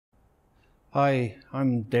Hi,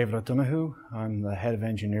 I'm David O'Donoghue. I'm the head of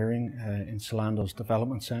engineering in Zalando's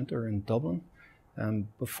development center in Dublin.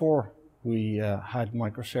 Before we had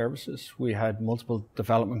microservices, we had multiple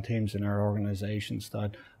development teams in our organizations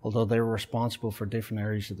that, although they were responsible for different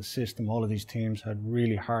areas of the system, all of these teams had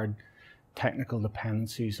really hard technical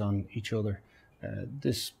dependencies on each other.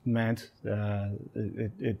 This meant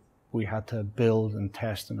we had to build and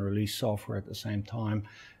test and release software at the same time,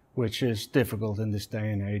 which is difficult in this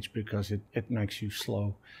day and age because it makes you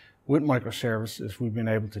slow. With microservices, we've been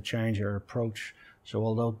able to change our approach. So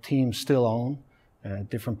although teams still own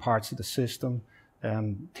different parts of the system,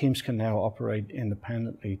 teams can now operate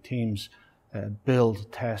independently. Teams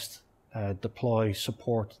build, test, deploy,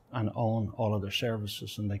 support, and own all of their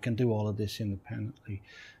services, and they can do all of this independently.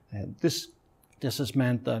 This has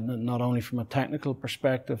meant that not only from a technical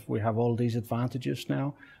perspective, we have all these advantages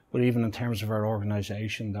now, but even in terms of our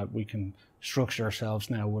organization, that we can structure ourselves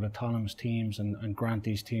now with autonomous teams and grant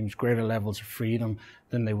these teams greater levels of freedom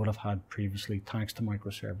than they would have had previously, thanks to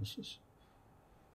microservices.